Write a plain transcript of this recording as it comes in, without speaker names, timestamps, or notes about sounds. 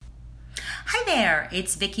Hi there,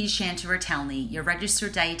 it's Vicki Shantavertelny, your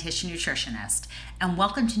registered dietitian nutritionist, and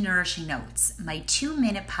welcome to Nourishing Notes, my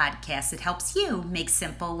 2-minute podcast that helps you make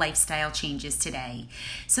simple lifestyle changes today.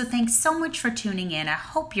 So thanks so much for tuning in. I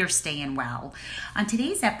hope you're staying well. On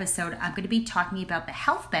today's episode, I'm going to be talking about the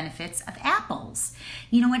health benefits of apples.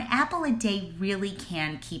 You know, an apple a day really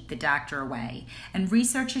can keep the doctor away, and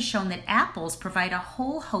research has shown that apples provide a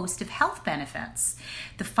whole host of health benefits.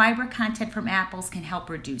 The fiber content from apples can help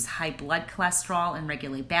reduce high blood cholesterol and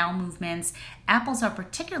regulate bowel movements. Apples are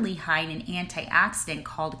particularly high in an antioxidant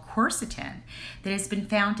called quercetin that has been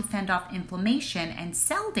found to fend off inflammation and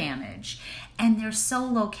cell damage. And they're so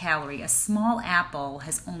low calorie. A small apple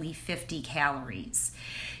has only 50 calories.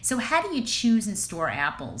 So how do you choose and store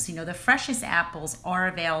apples? You know, the freshest apples are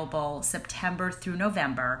available September through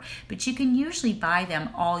November, but you can usually buy them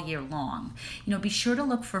all year long. You know, be sure to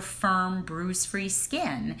look for firm, bruise-free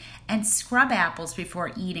skin and scrub apples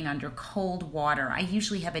before eating under cold water. I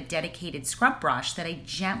usually have a dedicated scrub brush that I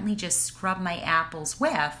gently just scrub my apples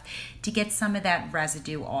with to get some of that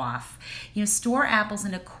residue off. You know, store apples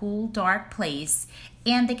in a cool, dark place,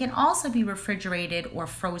 and they can also be refrigerated or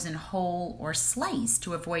frozen whole or sliced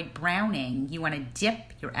to avoid browning. You want to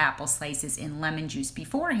dip your apple slices in lemon juice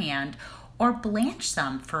beforehand or blanch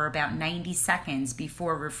them for about 90 seconds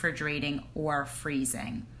before refrigerating or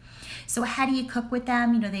freezing. So how do you cook with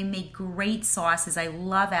them? You know, they make great sauces. I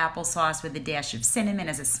love applesauce with a dash of cinnamon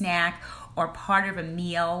as a snack or part of a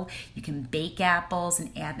meal. You can bake apples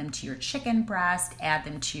and add them to your chicken breast, add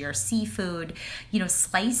them to your seafood. You know,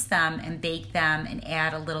 slice them and bake them and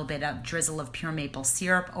add a little bit of drizzle of pure maple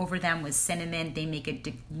syrup over them with cinnamon. They make a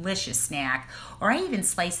delicious snack. Or I even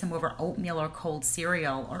slice them over oatmeal or cold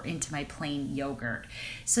cereal or into my plain yogurt.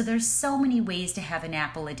 So there's so many ways to have an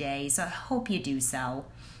apple a day, so I hope you do so.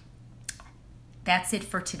 That's it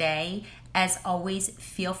for today. As always,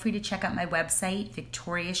 feel free to check out my website,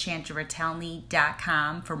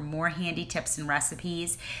 victoriashantavertelny.com, for more handy tips and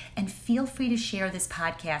recipes. And feel free to share this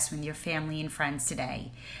podcast with your family and friends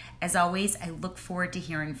today. As always, I look forward to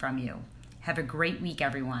hearing from you. Have a great week,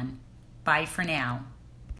 everyone. Bye for now.